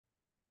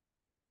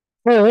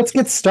Well, let's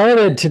get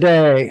started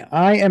today.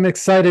 I am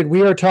excited.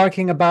 We are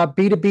talking about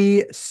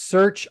B2B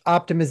search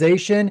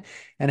optimization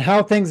and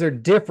how things are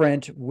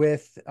different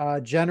with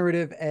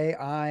generative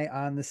AI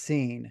on the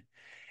scene.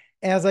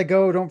 As I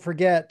go, don't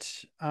forget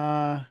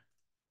a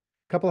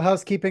couple of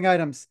housekeeping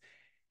items.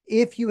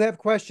 If you have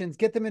questions,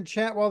 get them in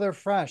chat while they're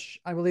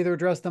fresh. I will either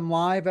address them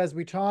live as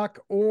we talk,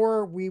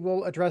 or we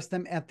will address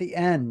them at the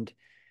end.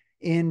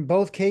 In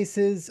both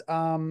cases,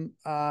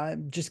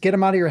 just get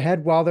them out of your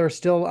head while they're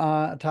still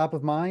top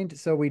of mind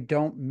so we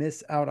don't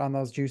miss out on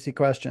those juicy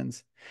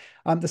questions.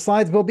 The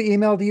slides will be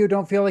emailed to you.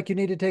 Don't feel like you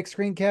need to take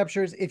screen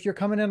captures. If you're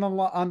coming in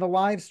on the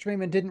live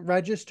stream and didn't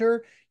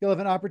register, you'll have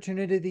an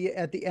opportunity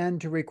at the end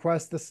to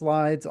request the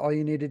slides. All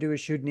you need to do is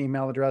shoot an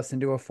email address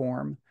into a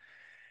form.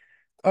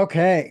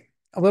 Okay,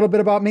 a little bit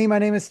about me. My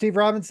name is Steve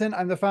Robinson.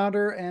 I'm the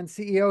founder and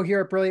CEO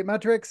here at Brilliant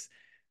Metrics.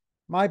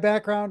 My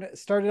background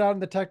started out in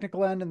the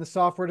technical end in the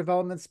software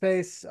development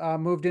space,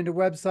 moved into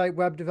web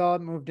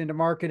development, moved into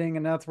marketing,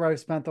 and that's where I've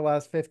spent the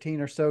last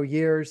 15 or so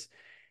years.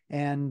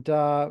 And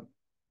in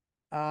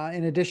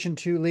addition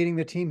to leading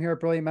the team here at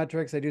Brilliant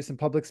Metrics, I do some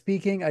public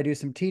speaking, I do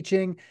some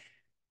teaching.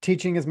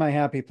 Teaching is my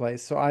happy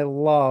place, so I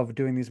love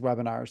doing these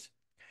webinars.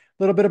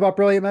 A little bit about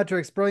Brilliant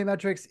Metrics. Brilliant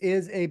Metrics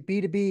is a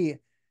B2B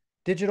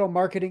digital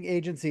marketing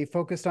agency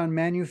focused on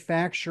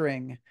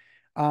manufacturing.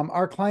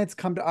 Our clients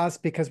come to us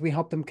because we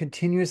help them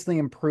continuously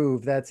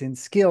improve. That's in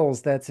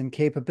skills, that's in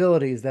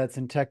capabilities, that's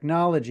in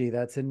technology,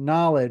 that's in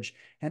knowledge,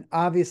 and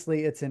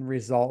obviously it's in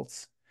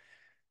results.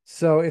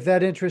 So if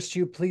that interests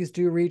you, please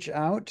do reach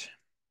out.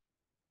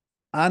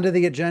 Onto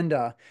the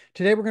agenda.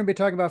 Today, we're going to be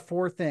talking about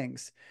four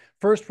things.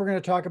 First, we're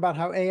going to talk about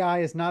how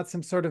AI is not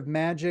some sort of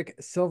magic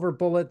silver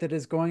bullet that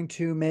is going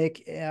to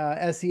make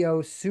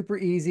SEO super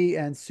easy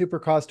and super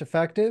cost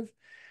effective.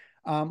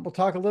 We'll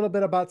talk a little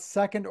bit about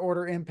second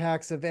order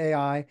impacts of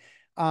AI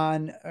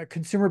on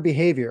consumer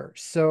behavior.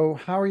 So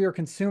how are your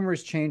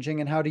consumers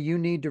changing and how do you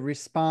need to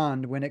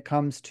respond when it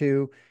comes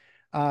to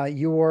uh,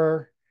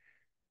 your,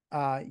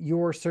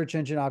 your search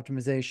engine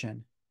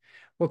optimization?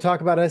 We'll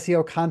talk about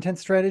SEO content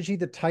strategy,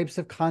 the types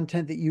of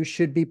content that you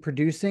should be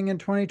producing in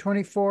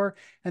 2024.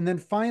 And then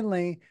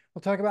finally,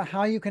 we'll talk about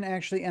how you can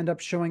actually end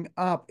up showing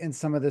up in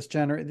some of these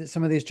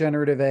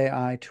generative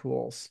AI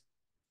tools.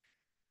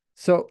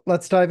 So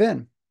let's dive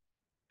in.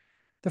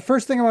 The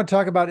first thing I want to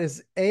talk about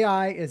is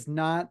AI is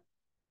not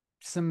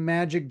some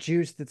magic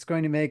juice that's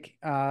going to make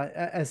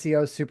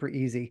SEO super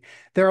easy.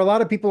 There are a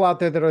lot of people out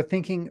there that are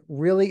thinking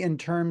really in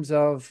terms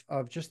of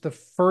just the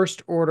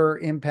first order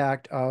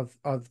impact of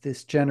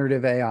this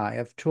generative AI,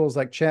 of tools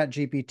like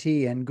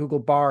ChatGPT and Google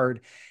Bard,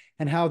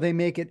 and how they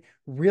make it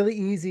really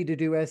easy to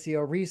do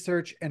SEO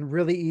research and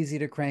really easy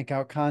to crank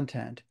out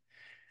content.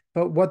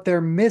 But what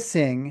they're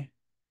missing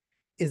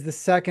is the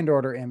second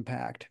order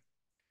impact.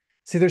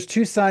 See, there's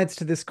two sides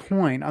to this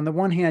coin. On the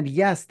one hand,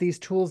 yes, these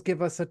tools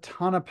give us a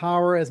ton of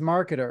power as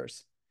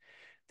marketers.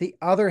 The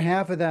other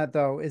half of that,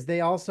 though, is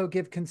they also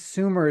give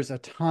consumers a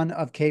ton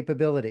of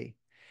capability.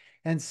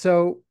 And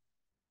so,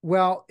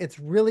 well, it's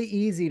really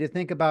easy to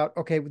think about,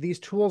 okay, these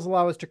tools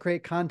allow us to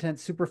create content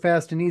super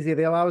fast and easy.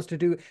 They allow us to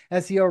do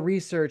SEO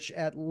research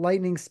at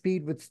lightning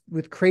speed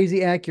with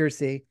crazy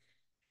accuracy.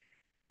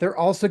 They're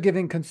also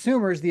giving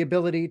consumers the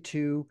ability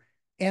to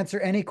answer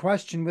any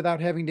question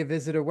without having to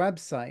visit a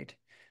website.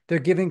 They're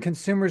giving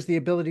consumers the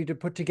ability to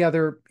put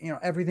together,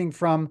 everything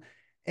from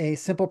a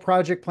simple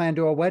project plan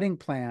to a wedding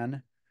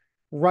plan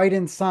right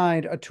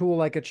inside a tool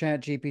like a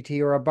Chat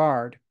GPT or a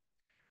Bard.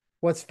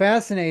 What's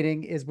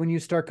fascinating is when you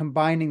start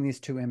combining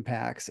these two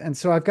impacts. And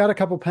so I've got a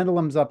couple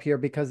pendulums up here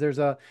because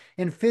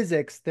in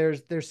physics,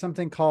 there's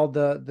something called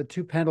the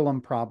two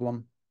pendulum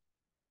problem.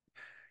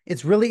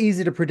 It's really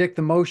easy to predict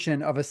the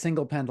motion of a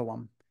single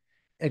pendulum.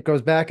 It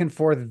goes back and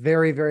forth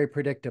very, very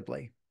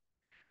predictably.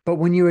 But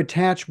when you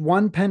attach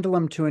one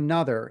pendulum to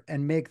another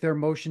and make their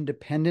motion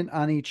dependent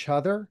on each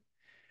other,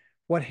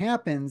 what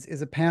happens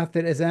is a path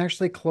that is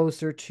actually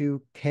closer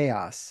to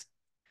chaos.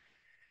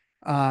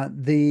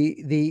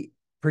 The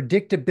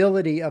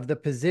predictability of the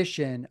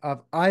position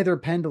of either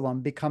pendulum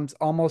becomes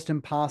almost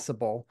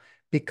impossible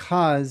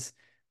because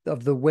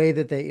of the way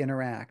that they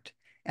interact.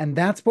 And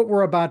that's what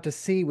we're about to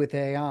see with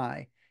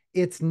AI.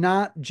 It's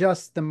not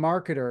just the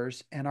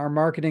marketers and our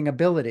marketing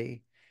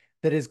ability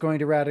that is going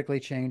to radically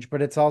change,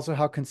 but it's also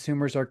how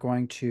consumers are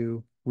going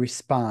to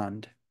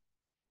respond.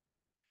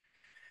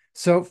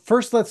 So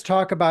first, let's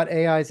talk about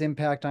AI's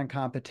impact on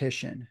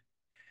competition.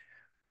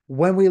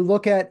 When we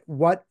look at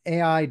what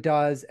AI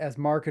does as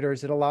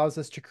marketers, it allows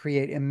us to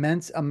create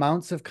immense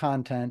amounts of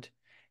content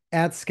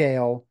at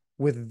scale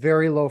with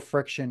very low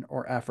friction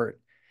or effort.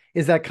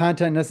 Is that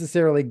content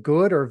necessarily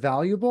good or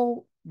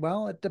valuable?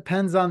 Well, it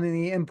depends on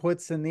the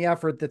inputs and the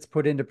effort that's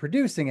put into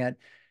producing it.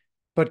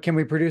 But can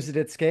we produce it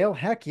at scale?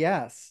 Heck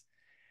yes.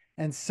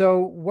 And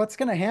so what's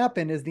going to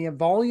happen is the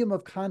volume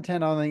of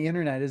content on the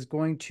internet is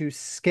going to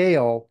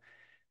scale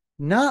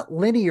not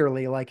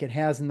linearly like it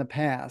has in the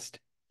past.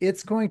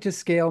 It's going to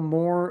scale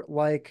more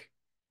like,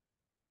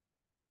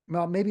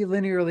 well, maybe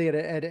linearly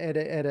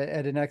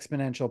at an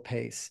exponential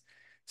pace.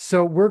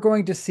 So we're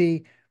going to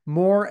see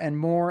more and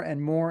more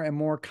and more and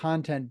more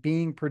content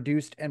being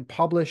produced and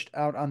published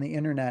out on the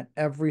internet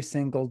every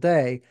single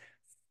day,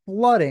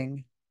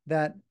 flooding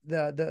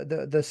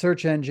the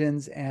search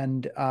engines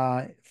and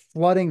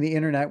flooding the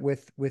internet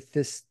with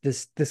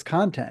this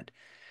content.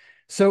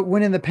 So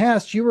when in the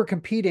past you were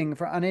competing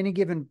for on any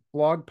given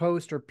blog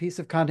post or piece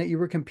of content, you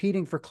were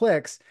competing for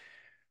clicks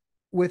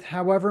with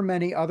however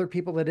many other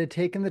people that had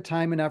taken the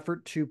time and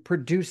effort to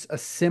produce a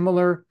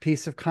similar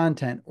piece of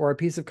content or a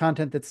piece of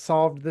content that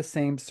solved the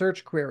same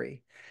search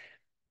query.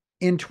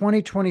 In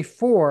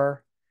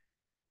 2024,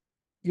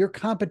 your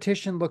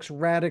competition looks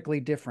radically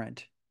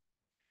different.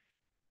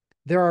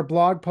 There are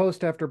blog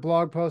post after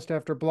blog post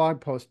after blog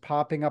post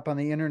popping up on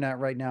the internet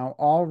right now,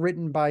 all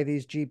written by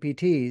these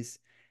GPTs.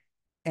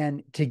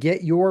 And to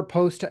get your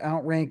post to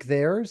outrank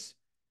theirs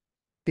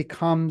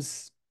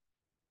becomes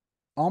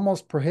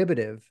almost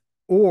prohibitive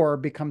or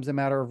becomes a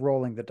matter of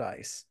rolling the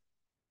dice.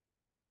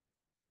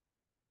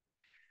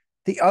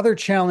 The other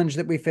challenge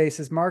that we face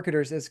as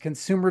marketers is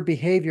consumer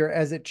behavior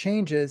as it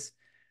changes.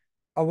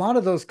 A lot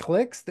of those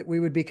clicks that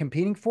we would be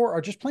competing for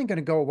are just plain going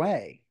to go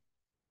away.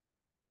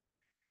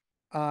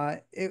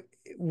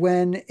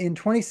 When in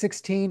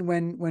 2016,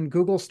 when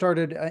Google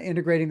started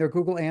integrating their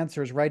Google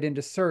Answers right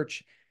into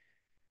search,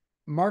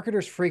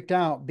 marketers freaked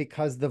out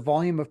because the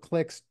volume of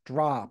clicks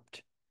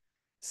dropped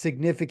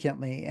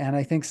significantly. And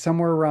I think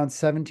somewhere around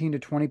 17 to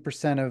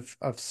 20%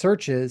 of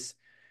searches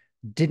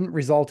didn't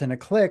result in a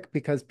click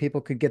because people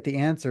could get the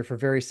answer for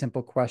very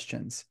simple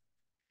questions.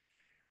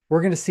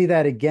 We're going to see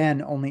that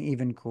again, only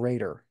even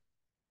greater.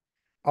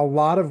 A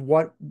lot of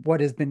what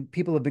has been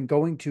people have been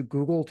going to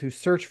Google to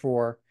search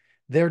for,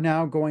 they're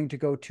now going to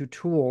go to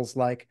tools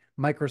like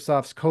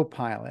Microsoft's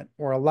Copilot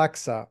or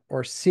Alexa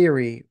or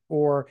Siri,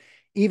 or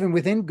even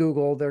within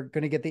Google, they're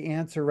going to get the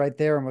answer right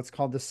there in what's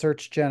called the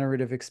search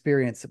generative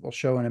experience that we'll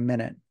show in a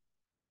minute.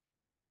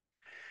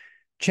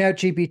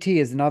 ChatGPT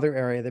is another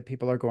area that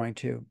people are going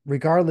to.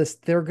 Regardless,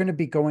 they're going to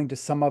be going to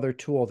some other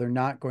tool. They're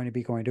not going to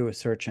be going to a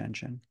search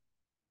engine.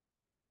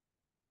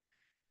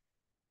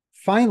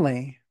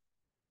 Finally,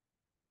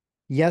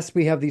 yes,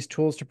 we have these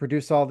tools to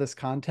produce all this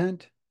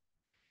content.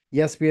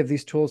 Yes, we have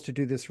these tools to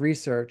do this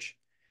research.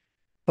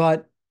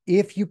 But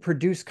if you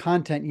produce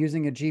content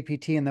using a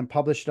GPT and then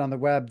publish it on the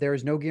web, there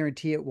is no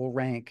guarantee it will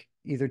rank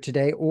either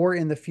today or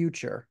in the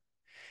future.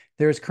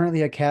 There is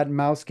currently a cat and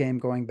mouse game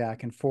going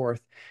back and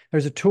forth.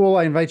 There's a tool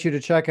I invite you to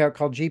check out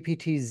called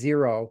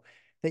GPT-0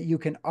 that you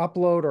can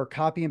upload or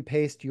copy and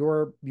paste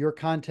your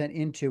content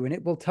into, and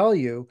it will tell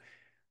you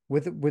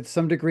with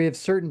some degree of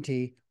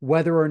certainty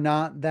whether or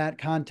not that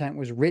content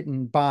was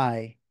written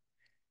by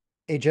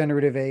a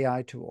generative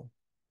AI tool.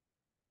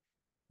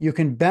 You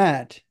can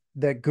bet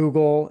that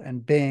Google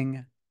and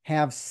Bing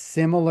have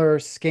similar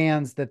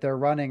scans that they're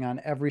running on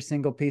every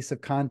single piece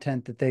of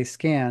content that they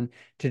scan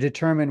to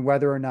determine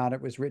whether or not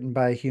it was written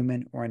by a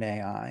human or an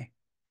AI.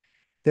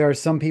 There are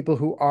some people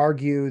who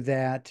argue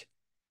that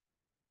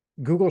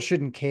Google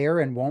shouldn't care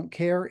and won't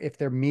care if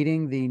they're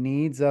meeting the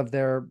needs of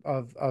their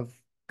of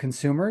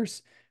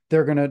consumers.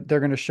 They're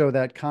gonna show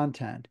that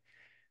content,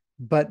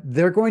 but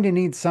they're going to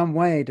need some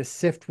way to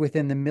sift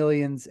within the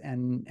millions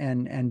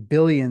and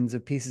billions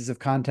of pieces of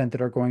content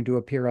that are going to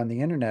appear on the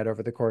internet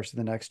over the course of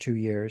the next 2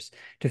 years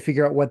to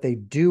figure out what they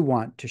do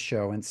want to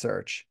show in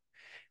search.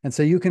 And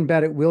so you can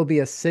bet it will be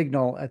a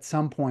signal at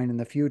some point in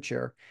the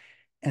future.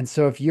 And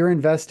so if you're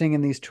investing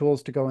in these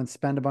tools to go and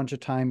spend a bunch of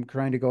time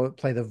trying to go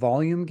play the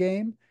volume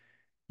game,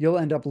 you'll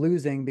end up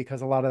losing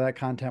because a lot of that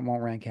content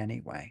won't rank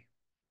anyway.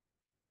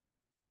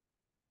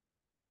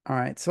 All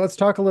right, so let's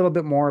talk a little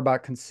bit more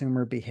about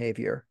consumer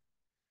behavior.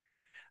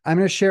 I'm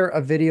going to share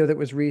a video that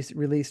was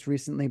released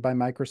recently by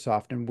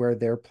Microsoft and where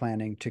they're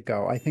planning to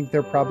go. I think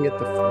they're probably at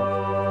the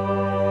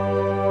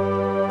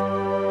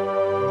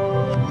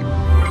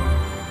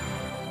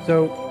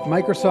So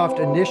Microsoft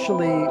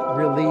initially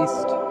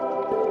released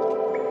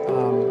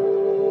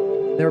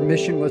their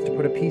mission was to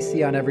put a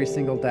PC on every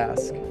single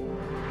desk.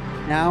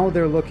 Now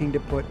they're looking to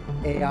put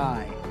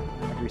AI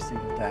on every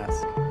single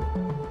desk.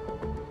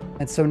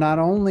 And so not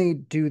only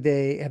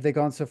have they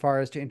gone so far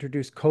as to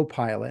introduce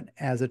Copilot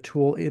as a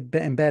tool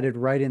embedded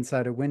right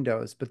inside of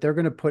Windows, but they're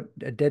going to put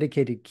a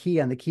dedicated key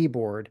on the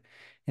keyboard.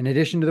 In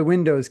addition to the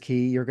Windows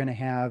key, you're going to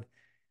have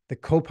the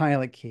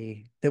Copilot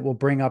key that will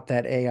bring up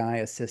that AI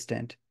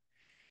assistant.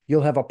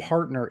 You'll have a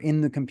partner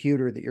in the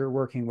computer that you're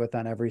working with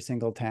on every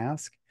single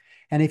task.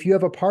 And if you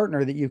have a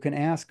partner that you can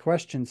ask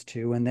questions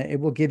to and that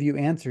it will give you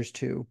answers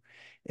to,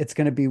 it's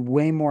going to be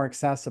way more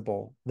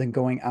accessible than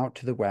going out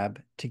to the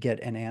web to get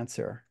an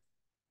answer.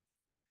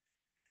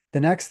 The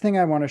next thing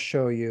I want to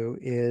show you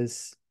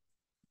is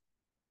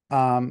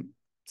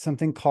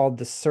something called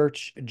the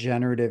search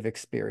generative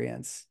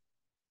experience.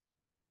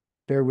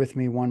 Bear with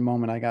me one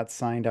moment. I got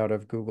signed out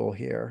of Google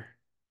here.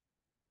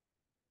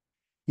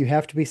 You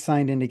have to be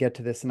signed in to get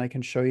to this, and I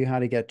can show you how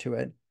to get to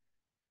it.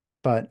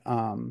 But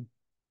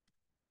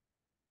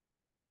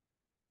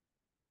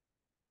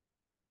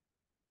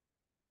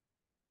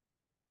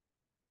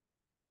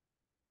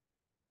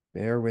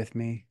bear with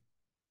me.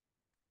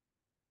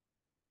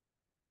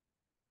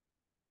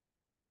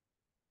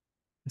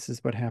 This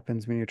is what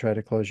happens when you try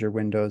to close your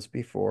windows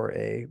before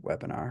a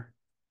webinar.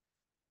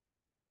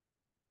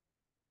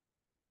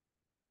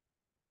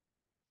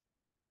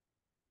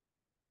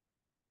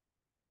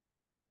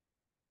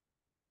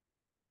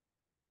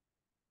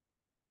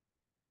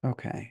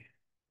 Okay.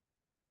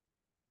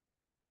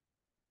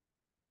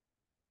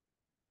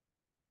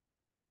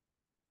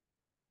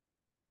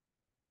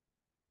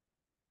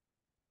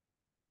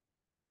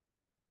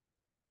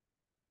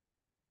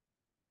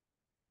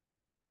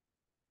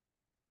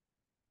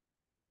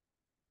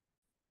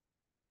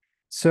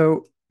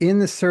 So in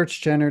the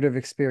search generative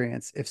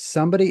experience, if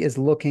somebody is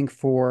looking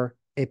for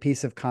a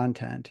piece of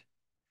content,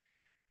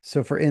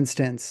 so for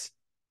instance,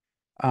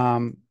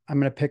 I'm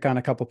going to pick on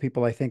a couple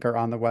people I think are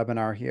on the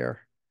webinar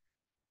here.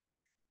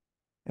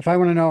 If I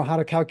want to know how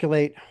to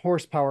calculate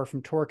horsepower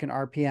from torque and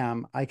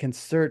RPM, I can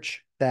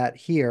search that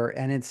here.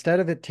 And instead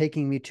of it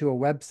taking me to a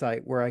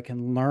website where I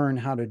can learn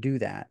how to do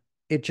that,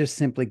 it just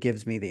simply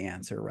gives me the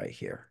answer right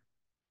here.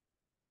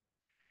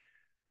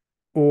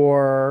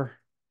 Or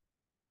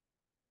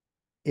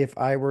if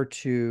I were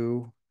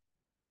to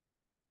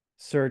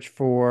search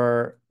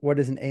for what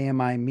is an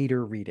AMI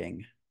meter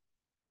reading,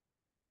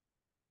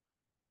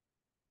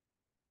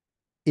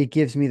 it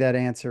gives me that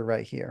answer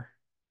right here.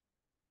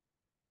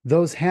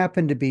 Those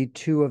happen to be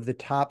two of the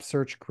top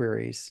search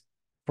queries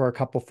for a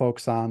couple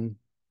folks on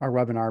our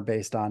webinar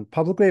based on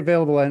publicly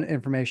available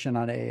information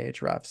on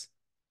Ahrefs.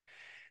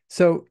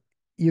 So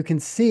you can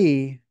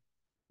see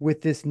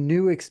with this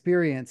new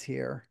experience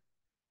here,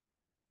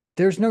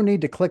 there's no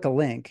need to click a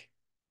link.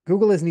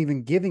 Google isn't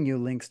even giving you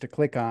links to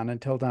click on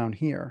until down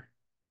here.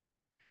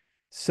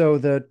 So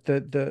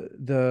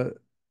the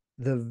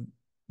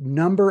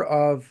number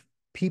of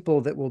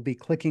people that will be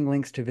clicking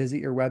links to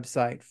visit your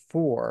website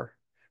for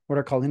what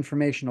are called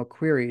informational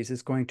queries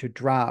is going to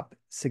drop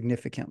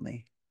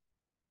significantly.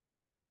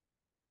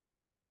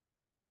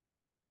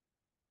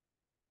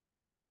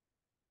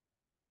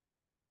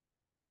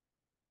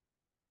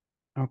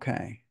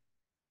 Okay.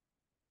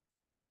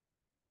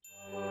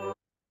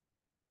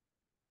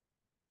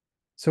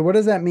 So what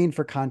does that mean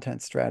for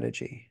content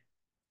strategy?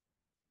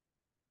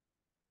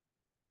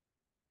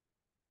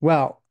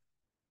 Well,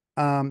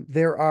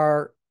 there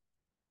are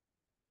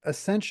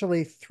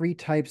essentially three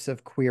types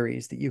of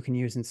queries that you can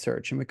use in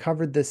search. And we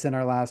covered this in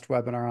our last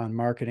webinar on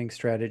marketing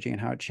strategy and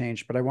how it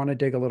changed, but I want to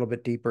dig a little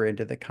bit deeper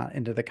into the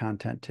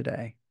content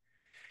today.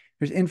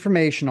 There's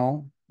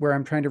informational, where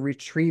I'm trying to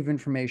retrieve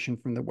information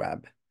from the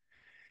web.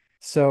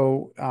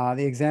 So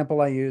the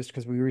example I used,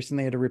 because we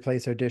recently had to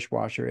replace our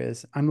dishwasher,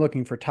 is I'm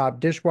looking for top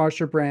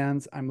dishwasher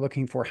brands. I'm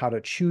looking for how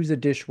to choose a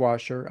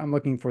dishwasher. I'm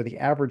looking for the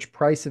average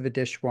price of a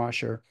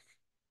dishwasher.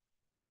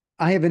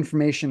 I have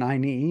information I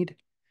need,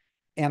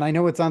 and I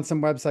know it's on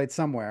some website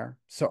somewhere.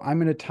 So I'm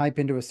going to type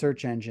into a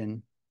search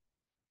engine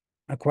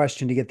a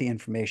question to get the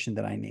information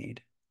that I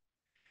need.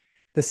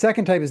 The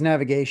second type is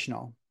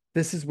navigational.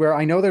 This is where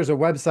I know there's a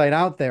website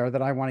out there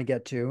that I want to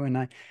get to,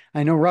 and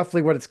I know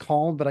roughly what it's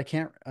called, but I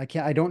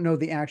don't know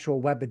the actual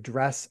web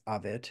address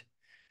of it.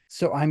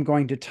 So I'm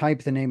going to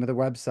type the name of the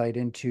website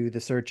into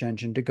the search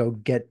engine to go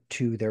get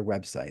to their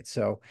website.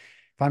 So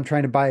if I'm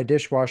trying to buy a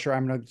dishwasher,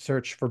 I'm going to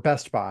search for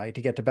Best Buy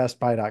to get to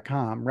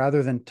bestbuy.com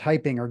rather than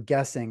typing or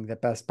guessing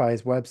that Best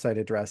Buy's website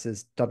address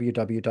is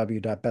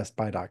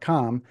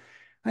www.bestbuy.com.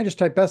 I just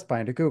type Best Buy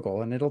into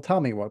Google and it'll tell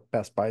me what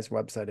Best Buy's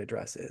website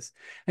address is.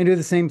 I do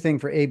the same thing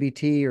for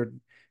ABT, or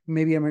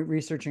maybe I'm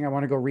researching, I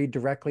want to go read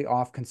directly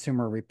off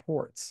Consumer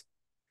Reports.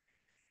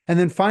 And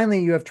then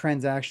finally, you have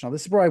transactional.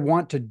 This is where I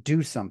want to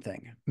do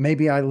something.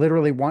 Maybe I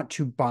literally want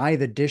to buy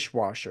the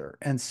dishwasher.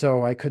 And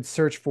so I could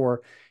search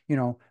for,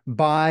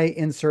 buy,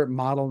 insert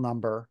model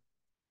number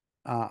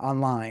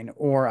online,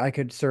 or I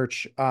could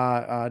search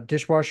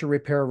dishwasher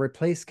repair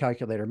replace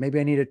calculator. Maybe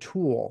I need a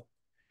tool.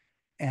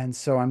 And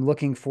so I'm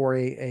looking for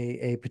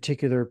a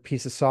particular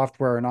piece of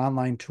software, an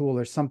online tool,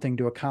 or something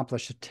to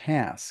accomplish a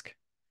task.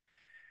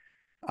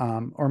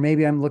 Or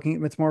maybe I'm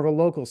looking, it's more of a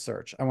local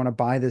search. I want to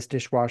buy this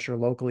dishwasher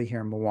locally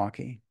here in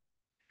Milwaukee.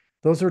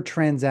 Those are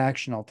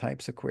transactional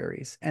types of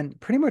queries. And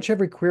pretty much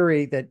every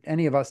query that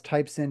any of us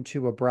types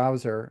into a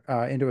browser,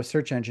 into a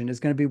search engine,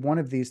 is going to be one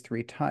of these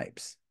three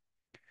types.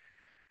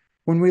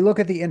 When we look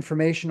at the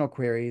informational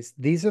queries,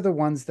 these are the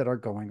ones that are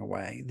going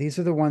away. These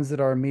are the ones that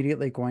are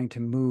immediately going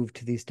to move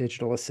to these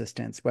digital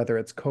assistants, whether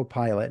it's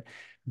Copilot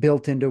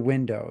built into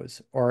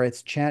Windows, or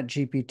it's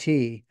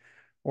ChatGPT,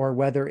 or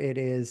whether it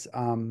is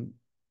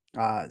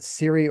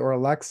Siri or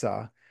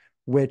Alexa,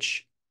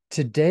 which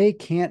today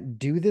can't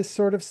do this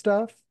sort of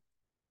stuff,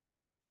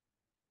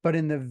 but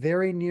in the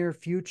very near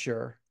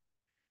future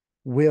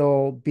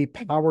will be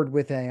powered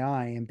with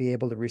AI and be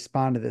able to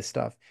respond to this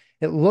stuff.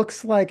 It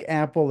looks like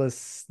Apple is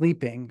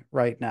sleeping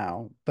right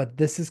now, but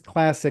this is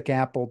classic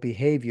Apple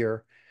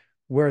behavior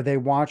where they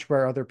watch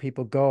where other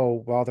people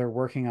go while they're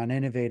working on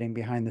innovating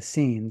behind the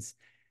scenes.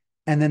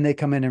 And then they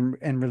come in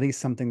and release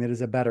something that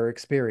is a better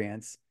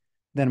experience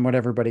than what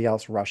everybody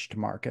else rushed to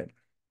market.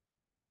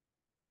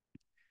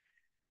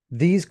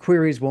 These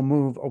queries will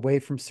move away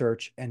from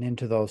search and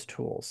into those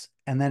tools.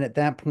 And then at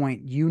that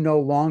point, you no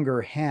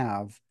longer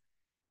have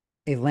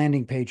a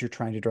landing page you're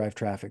trying to drive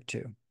traffic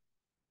to.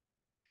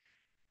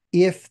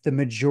 If the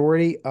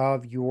majority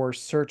of your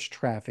search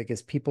traffic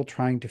is people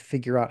trying to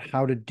figure out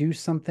how to do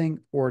something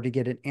or to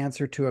get an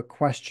answer to a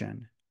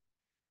question,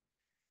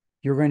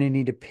 you're going to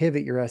need to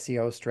pivot your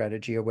SEO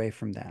strategy away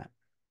from that.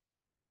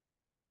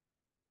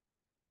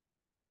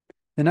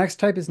 The next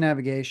type is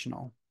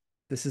navigational.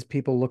 This is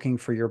people looking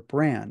for your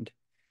brand.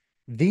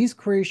 These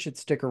queries should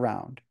stick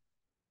around.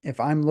 If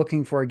I'm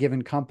looking for a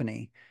given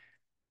company,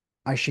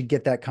 I should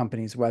get that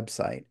company's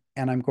website,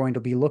 and I'm going to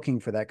be looking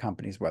for that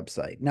company's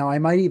website. Now, I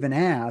might even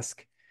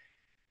ask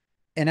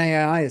an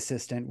AI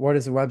assistant, what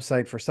is the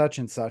website for such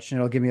and such? And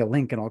it'll give me a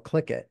link and I'll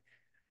click it.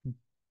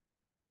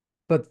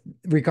 But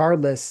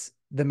regardless,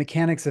 the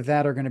mechanics of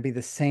that are going to be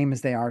the same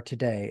as they are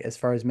today, as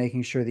far as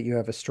making sure that you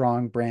have a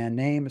strong brand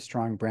name, a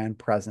strong brand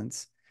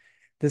presence.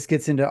 This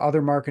gets into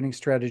other marketing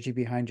strategy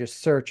behind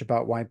just search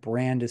about why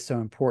brand is so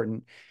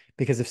important.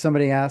 Because if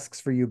somebody asks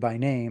for you by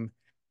name,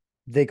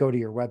 they go to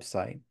your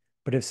website.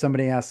 But if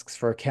somebody asks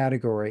for a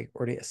category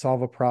or to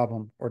solve a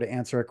problem or to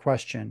answer a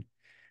question,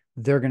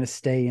 they're going to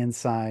stay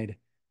inside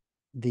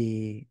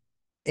the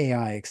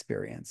AI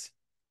experience.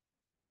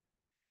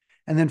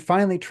 And then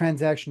finally,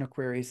 transactional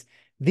queries.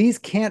 These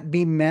can't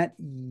be met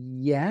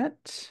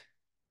yet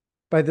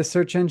by the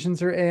search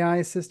engines or AI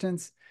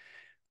assistants.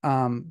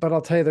 But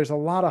I'll tell you, there's a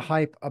lot of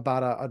hype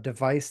about a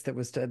device that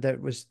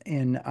was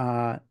in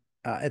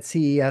at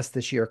CES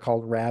this year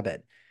called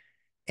Rabbit.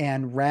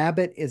 And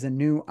Rabbit is a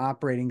new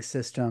operating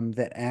system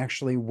that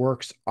actually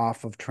works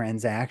off of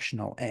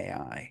transactional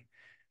AI.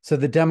 So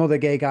the demo the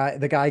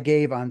guy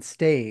gave on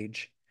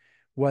stage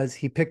was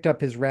he picked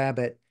up his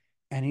Rabbit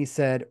and he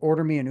said,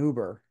 "Order me an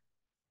Uber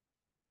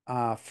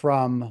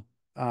from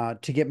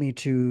to get me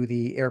to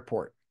the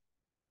airport."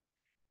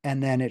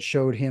 And then it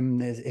showed him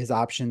his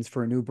options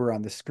for an Uber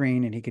on the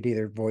screen, and he could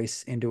either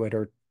voice into it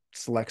or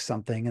select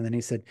something. And then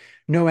he said,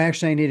 "No,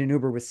 actually, I need an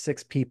Uber with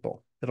 6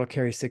 people. It'll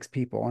carry 6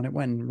 people." And it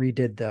went and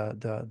redid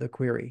the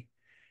query.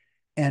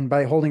 And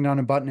by holding down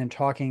a button and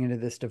talking into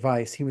this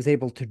device, he was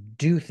able to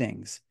do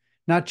things,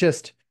 not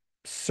just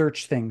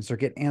search things or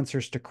get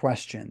answers to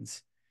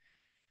questions.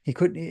 He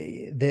could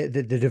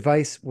the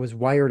device was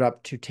wired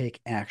up to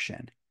take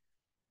action.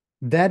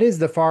 That is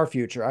the far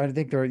future. I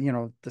think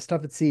the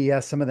stuff at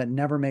CES, some of that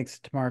never makes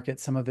it to market.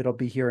 Some of it'll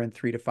be here in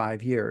 3 to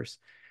 5 years.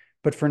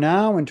 But for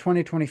now, in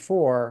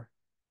 2024,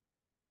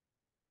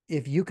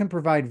 if you can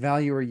provide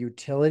value or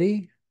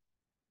utility,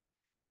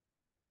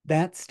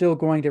 that's still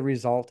going to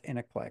result in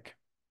a click.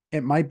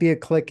 It might be a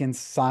click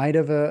inside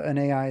of an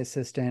AI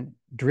assistant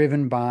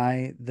driven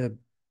by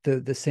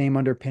the same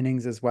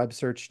underpinnings as web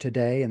search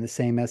today and the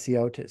same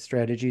SEO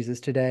strategies as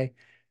today,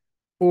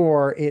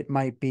 or it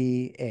might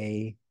be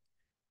a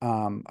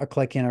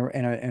click in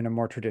a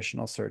more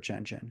traditional search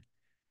engine.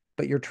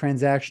 But your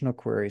transactional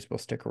queries will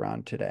stick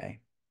around today.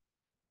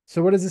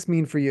 So what does this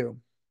mean for you?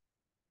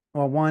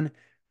 Well, one,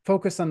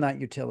 focus on that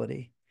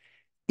utility.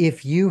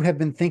 If you have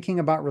been thinking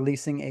about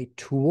releasing a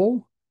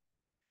tool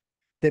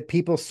that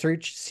people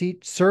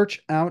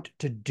search out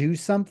to do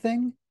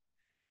something,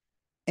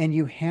 and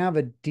you have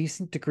a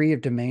decent degree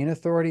of domain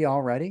authority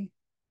already,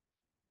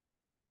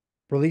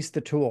 release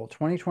the tool.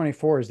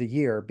 2024 is the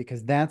year,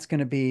 because that's going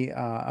to be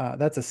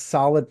that's a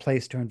solid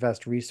place to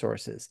invest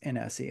resources in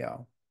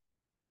SEO.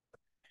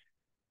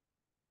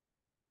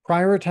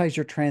 Prioritize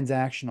your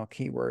transactional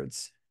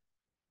keywords.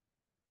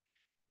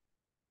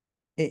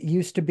 It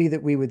used to be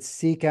that we would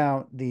seek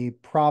out the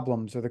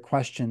problems or the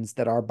questions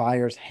that our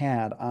buyers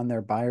had on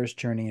their buyer's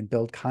journey and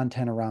build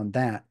content around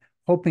that,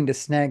 hoping to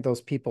snag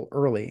those people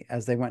early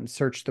as they went and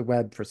searched the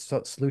web for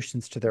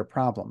solutions to their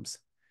problems.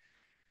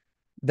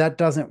 That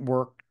doesn't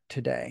work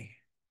today.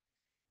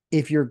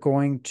 If you're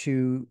going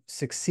to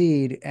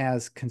succeed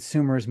as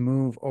consumers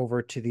move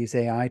over to these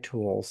AI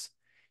tools,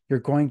 you're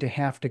going to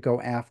have to go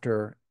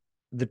after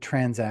the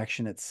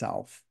transaction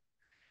itself.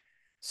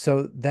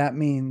 So that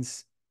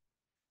means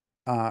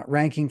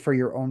ranking for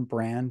your own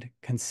brand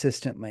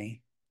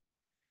consistently,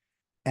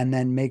 and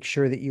then make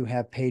sure that you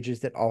have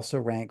pages that also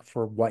rank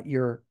for what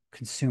your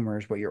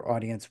consumers, what your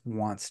audience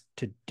wants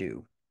to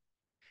do.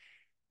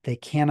 They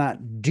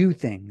cannot do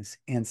things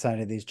inside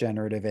of these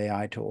generative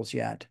AI tools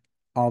yet.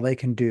 All they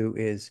can do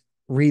is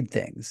read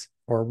things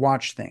or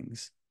watch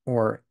things,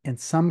 or in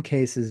some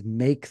cases,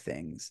 make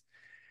things,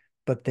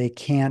 but they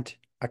can't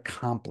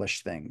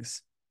accomplish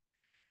things.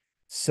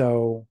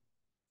 So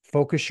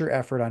focus your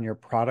effort on your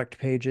product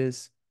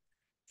pages,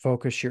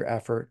 focus your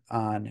effort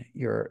on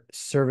your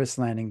service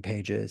landing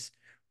pages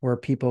where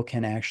people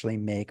can actually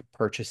make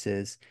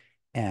purchases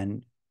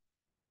and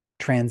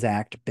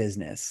transact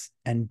business,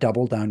 and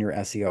double down your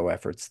SEO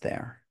efforts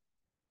there.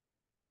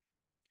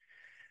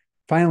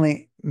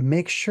 Finally,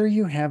 make sure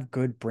you have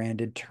good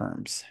branded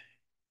terms.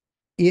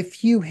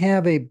 If you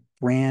have a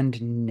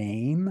brand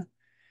name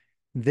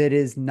that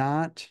is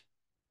not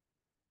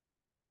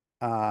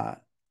uh,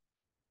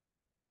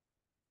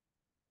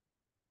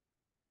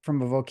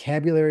 from a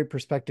vocabulary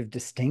perspective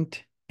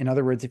distinct, in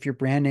other words, if your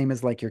brand name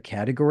is like your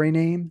category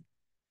name,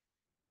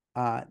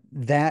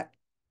 that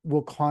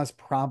will cause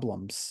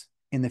problems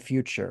in the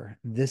future,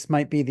 this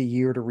might be the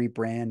year to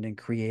rebrand and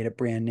create a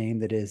brand name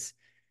that is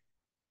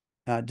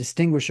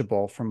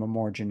distinguishable from a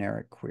more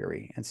generic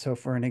query. And so,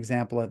 for an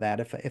example of that,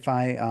 if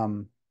I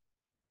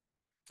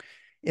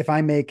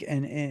make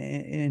an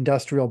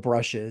industrial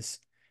brushes,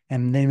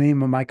 and the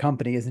name of my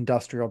company is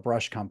Industrial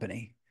Brush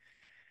Company,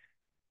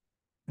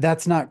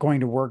 that's not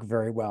going to work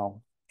very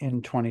well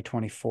in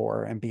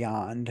 2024 and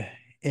beyond.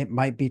 It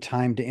might be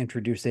time to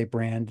introduce a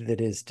brand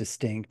that is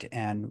distinct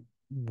and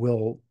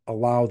will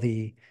allow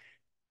the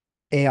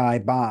AI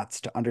bots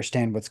to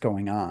understand what's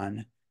going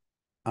on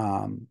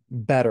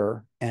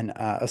better and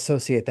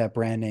associate that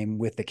brand name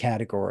with the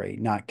category,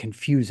 not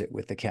confuse it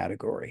with the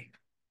category.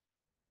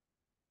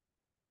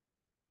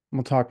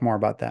 We'll talk more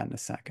about that in a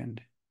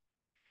second.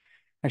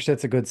 Actually,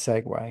 that's a good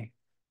segue.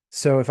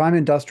 So if I'm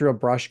Industrial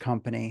Brush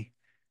Company,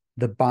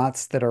 the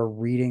bots that are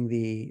reading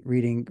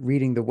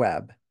the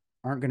web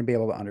aren't going to be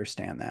able to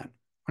understand that.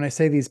 When I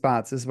say these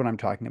bots, this is what I'm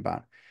talking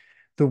about.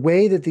 The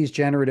way that these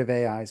generative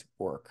AIs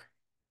work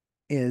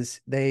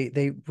is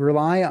they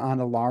rely on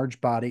a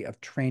large body of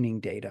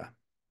training data.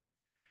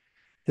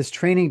 This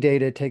training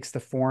data takes the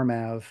form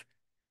of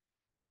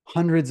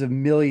hundreds of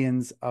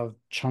millions of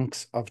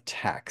chunks of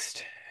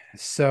text.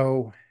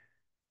 So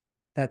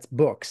that's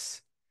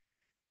books.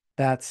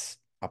 That's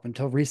up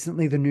until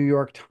recently the New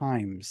York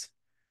Times.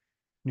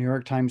 New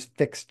York Times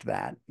fixed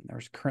that.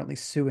 They're currently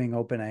suing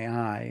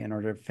OpenAI in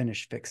order to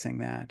finish fixing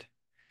that.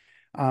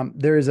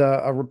 There is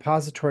a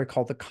repository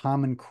called the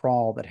Common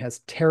Crawl that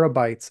has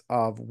terabytes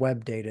of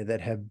web data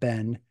that have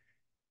been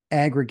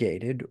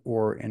aggregated,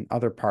 or in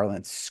other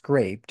parlance,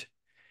 scraped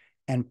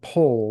and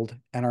pulled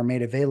and are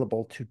made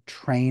available to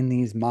train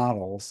these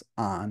models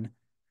on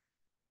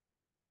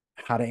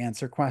how to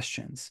answer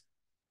questions.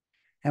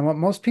 And what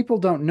most people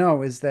don't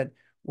know is that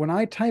when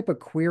I type a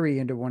query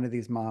into one of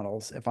these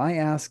models, if I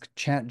ask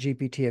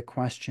ChatGPT a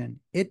question,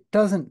 it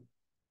doesn't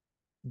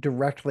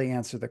directly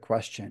answer the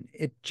question.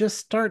 It just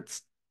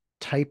starts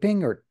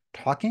typing or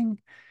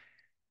talking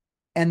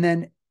and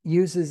then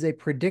uses a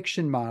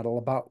prediction model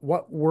about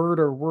what word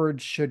or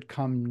words should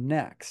come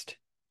next.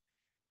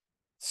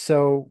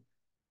 So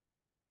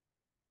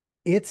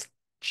it's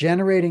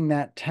generating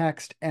that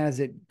text as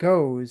it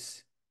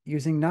goes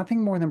using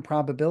nothing more than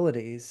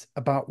probabilities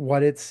about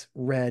what it's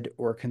read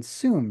or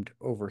consumed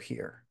over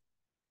here.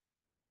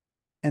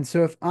 And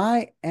so if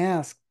I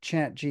ask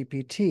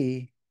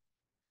ChatGPT,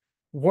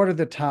 what are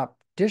the top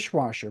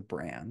dishwasher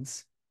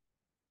brands?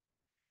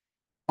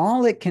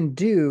 All it can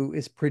do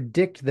is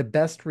predict the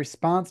best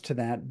response to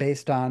that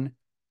based on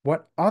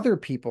what other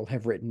people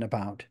have written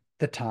about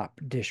the top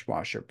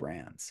dishwasher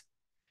brands.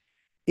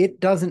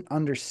 It doesn't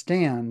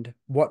understand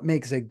what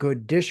makes a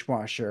good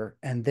dishwasher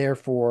and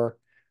therefore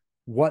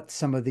what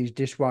some of these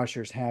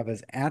dishwashers have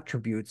as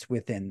attributes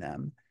within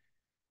them.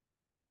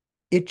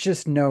 It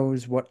just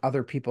knows what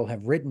other people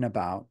have written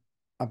about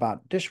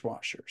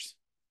dishwashers.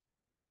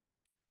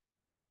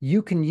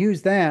 You can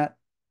use that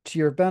to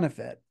your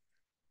benefit.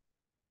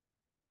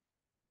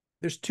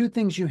 There's two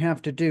things you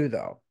have to do,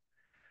 though.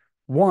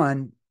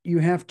 One, you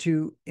have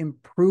to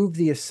improve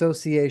the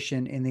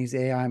association in these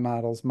AI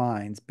models'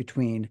 minds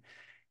between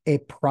a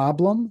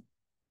problem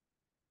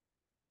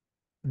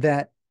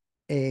that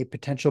a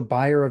potential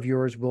buyer of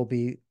yours will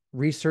be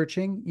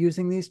researching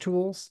using these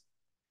tools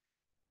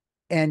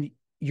and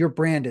your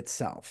brand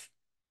itself.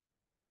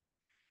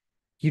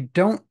 You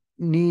don't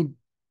need,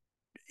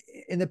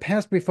 in the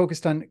past, we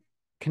focused on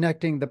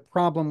connecting the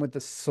problem with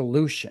the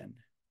solution.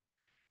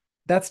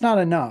 That's not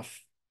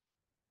enough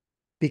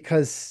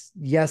because,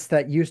 yes,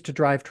 that used to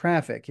drive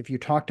traffic. If you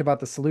talked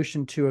about the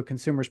solution to a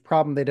consumer's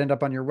problem, they'd end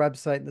up on your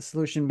website, and the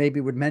solution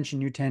maybe would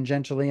mention you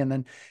tangentially and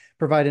then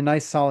provide a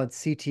nice solid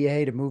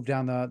CTA to move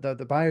down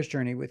the buyer's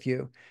journey with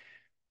you.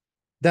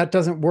 That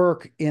doesn't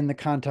work in the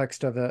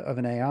context of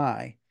an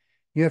AI.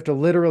 You have to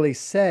literally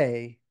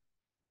say,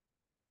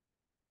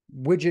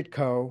 Widget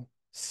Co.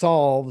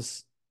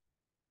 solves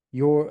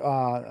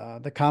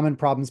the common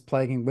problems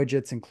plaguing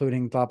widgets,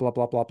 including blah, blah,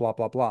 blah, blah, blah,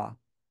 blah, blah,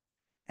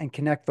 and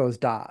connect those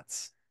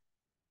dots.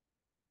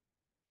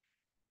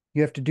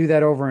 You have to do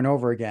that over and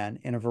over again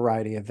in a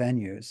variety of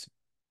venues.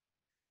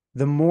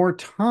 The more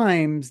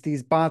times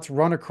these bots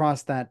run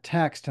across that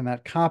text and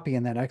that copy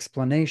and that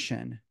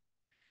explanation,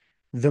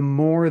 the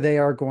more they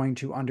are going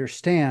to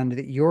understand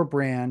that your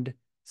brand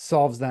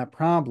solves that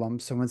problem.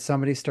 So when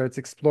somebody starts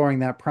exploring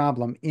that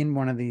problem in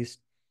one of these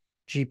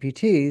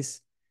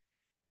GPTs,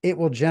 it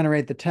will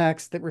generate the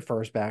text that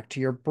refers back to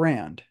your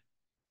brand.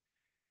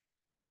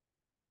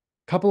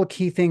 Couple of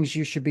key things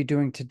you should be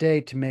doing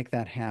today to make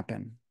that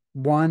happen.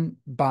 One,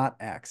 bot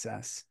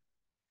access.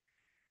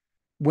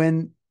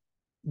 When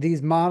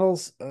these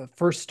models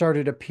first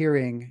started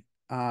appearing,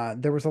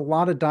 there was a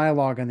lot of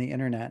dialogue on the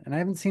internet, and I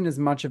haven't seen as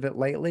much of it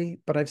lately,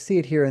 but I've seen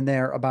it here and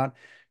there about,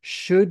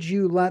 should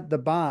you let the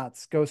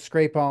bots go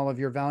scrape all of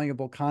your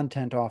valuable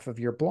content off of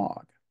your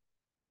blog?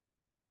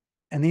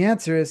 And the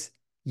answer is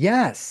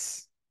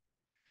yes,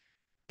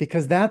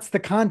 because that's the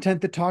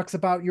content that talks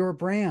about your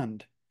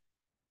brand.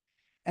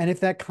 And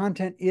if that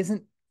content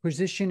isn't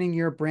positioning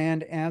your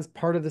brand as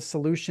part of the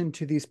solution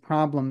to these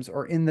problems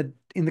or in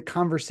the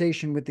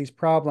conversation with these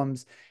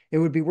problems, it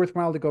would be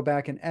worthwhile to go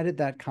back and edit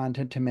that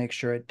content to make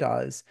sure it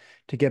does,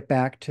 to get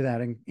back to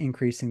that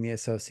increasing the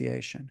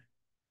association.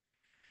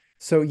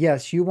 So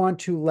yes, you want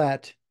to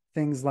let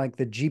things like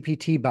the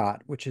GPT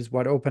bot, which is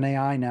what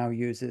OpenAI now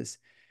uses,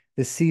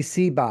 the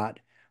CC bot,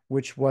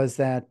 which was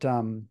that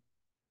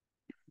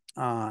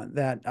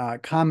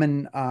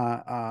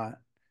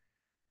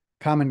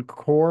Common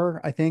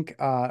Core, I think,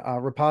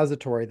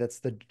 repository. That's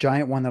the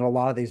giant one that a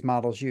lot of these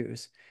models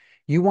use.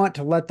 You want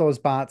to let those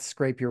bots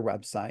scrape your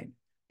website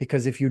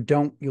because if you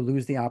don't, you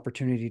lose the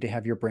opportunity to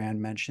have your brand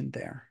mentioned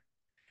there.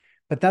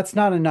 But that's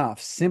not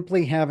enough.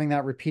 Simply having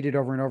that repeated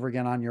over and over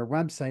again on your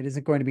website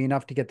isn't going to be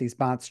enough to get these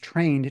bots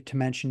trained to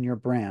mention your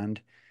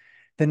brand.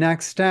 The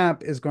next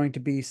step is going to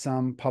be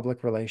some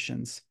public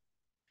relations.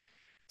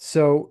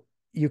 So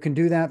you can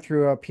do that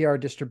through a PR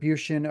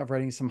distribution of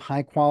writing some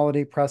high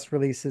quality press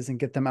releases and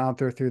get them out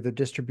there through the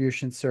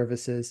distribution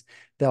services.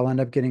 They'll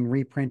end up getting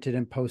reprinted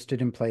and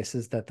posted in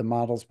places that the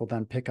models will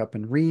then pick up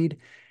and read.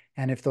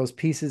 And if those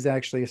pieces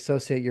actually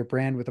associate your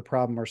brand with a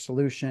problem or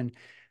solution,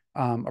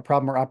 a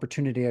problem or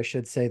opportunity, I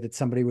should say, that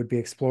somebody would be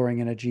exploring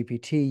in a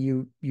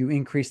GPT, you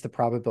increase the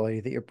probability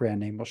that your brand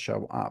name will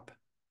show up.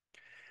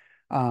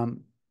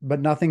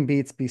 But nothing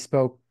beats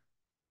bespoke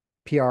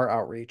PR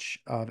outreach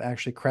of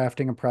actually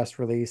crafting a press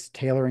release,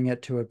 tailoring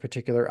it to a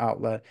particular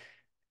outlet,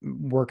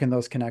 working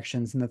those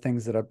connections and the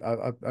things that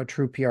a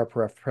true PR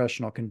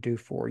professional can do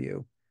for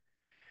you.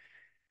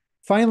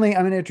 Finally,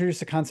 I'm going to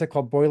introduce a concept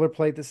called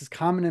boilerplate. This is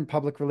common in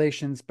public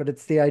relations, but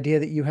it's the idea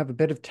that you have a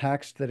bit of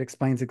text that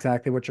explains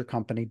exactly what your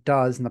company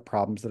does and the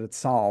problems that it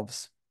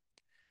solves.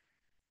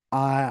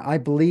 I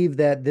believe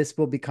that this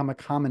will become a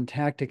common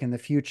tactic in the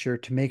future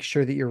to make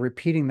sure that you're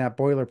repeating that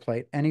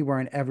boilerplate anywhere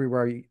and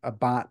everywhere a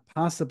bot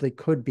possibly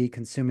could be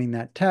consuming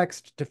that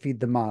text to feed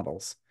the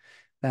models.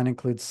 That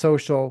includes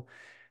social,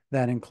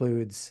 that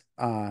includes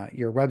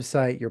your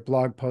website, your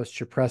blog posts,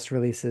 your press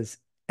releases.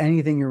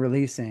 Anything you're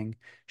releasing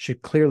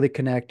should clearly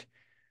connect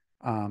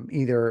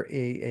either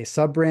a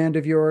sub-brand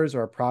of yours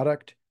or a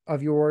product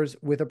of yours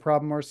with a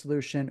problem or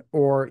solution,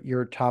 or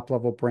your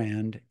top-level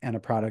brand and a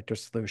product or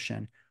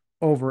solution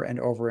over and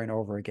over and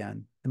over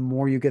again. The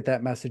more you get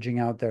that messaging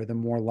out there, the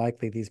more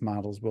likely these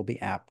models will be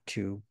apt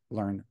to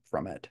learn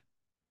from it.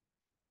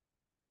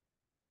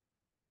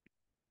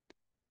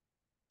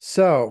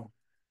 So,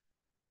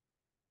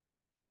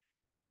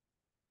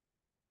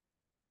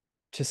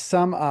 to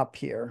sum up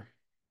here,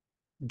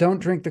 don't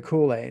drink the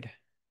Kool-Aid.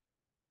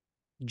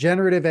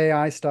 Generative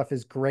AI stuff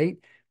is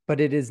great, but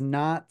it is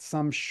not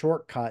some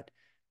shortcut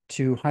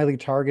to highly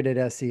targeted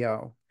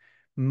SEO.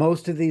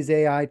 Most of these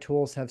AI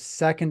tools have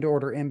second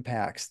order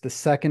impacts, the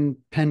second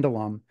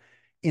pendulum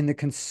in the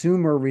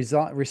consumer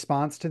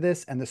response to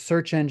this and the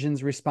search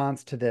engine's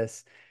response to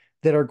this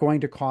that are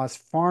going to cause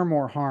far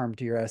more harm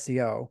to your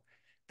SEO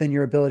than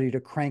your ability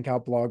to crank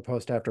out blog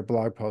post after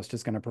blog post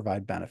is going to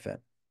provide benefit.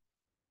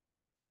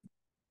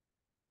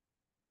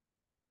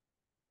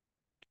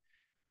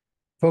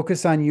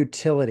 Focus on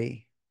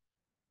utility.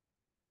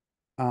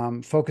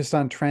 Focus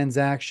on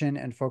transaction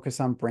and focus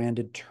on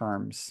branded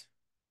terms.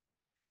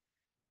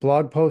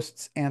 Blog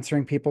posts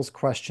answering people's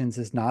questions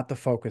is not the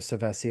focus of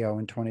SEO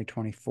in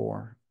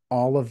 2024.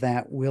 All of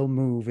that will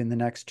move in the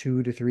next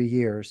 2 to 3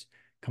 years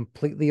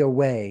completely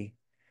away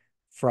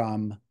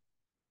from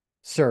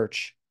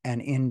search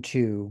and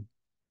into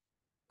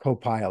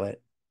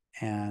Copilot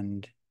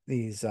and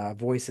these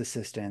voice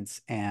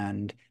assistants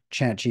and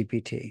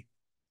ChatGPT.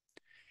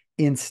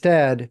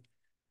 Instead,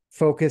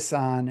 focus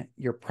on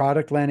your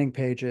product landing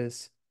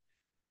pages,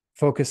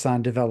 focus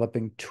on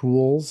developing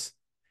tools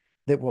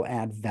that will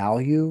add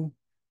value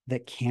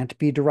that can't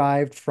be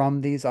derived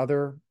from these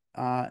other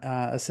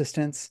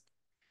assistants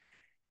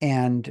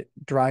and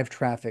drive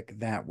traffic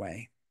that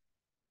way.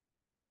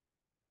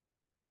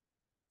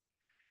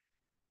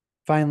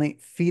 Finally,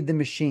 feed the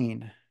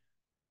machine.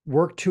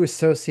 Work to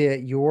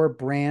associate your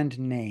brand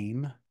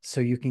name so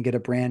you can get a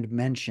brand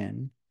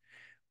mention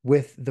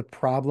with the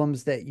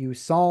problems that you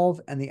solve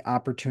and the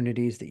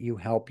opportunities that you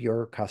help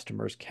your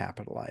customers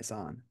capitalize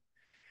on.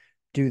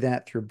 Do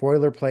that through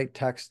boilerplate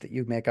text that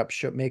you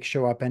make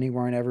show up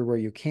anywhere and everywhere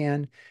you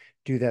can.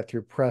 Do that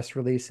through press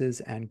releases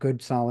and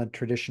good, solid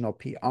traditional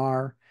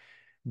PR.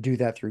 Do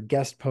that through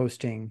guest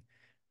posting.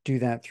 Do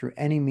that through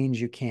any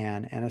means you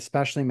can, and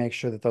especially make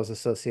sure that those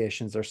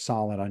associations are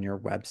solid on your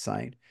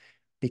website.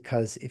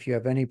 Because if you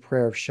have any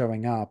prayer of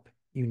showing up,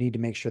 you need to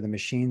make sure the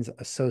machines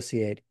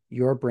associate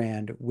your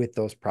brand with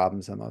those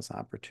problems and those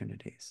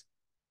opportunities.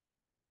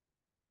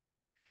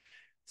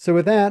 So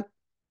with that,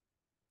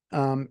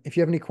 if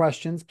you have any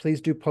questions,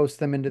 please do post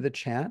them into the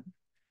chat.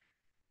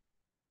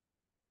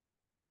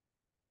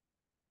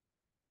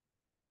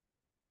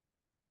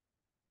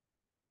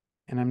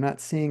 And I'm not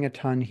seeing a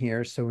ton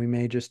here, so we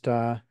may just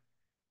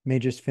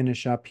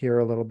finish up here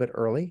a little bit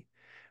early.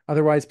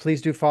 Otherwise,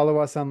 please do follow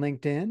us on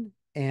LinkedIn.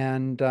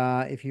 And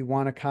if you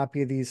want a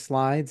copy of these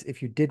slides,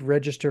 if you did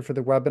register for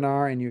the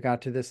webinar and you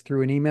got to this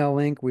through an email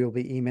link, we will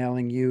be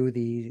emailing you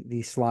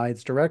the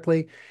slides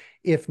directly.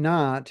 If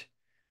not,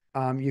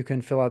 you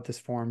can fill out this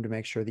form to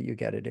make sure that you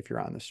get it if you're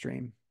on the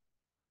stream.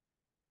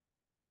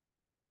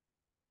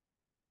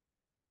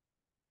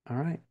 All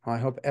right. Well, I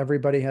hope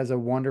everybody has a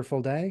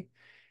wonderful day,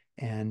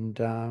 and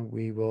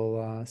we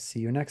will see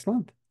you next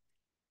month.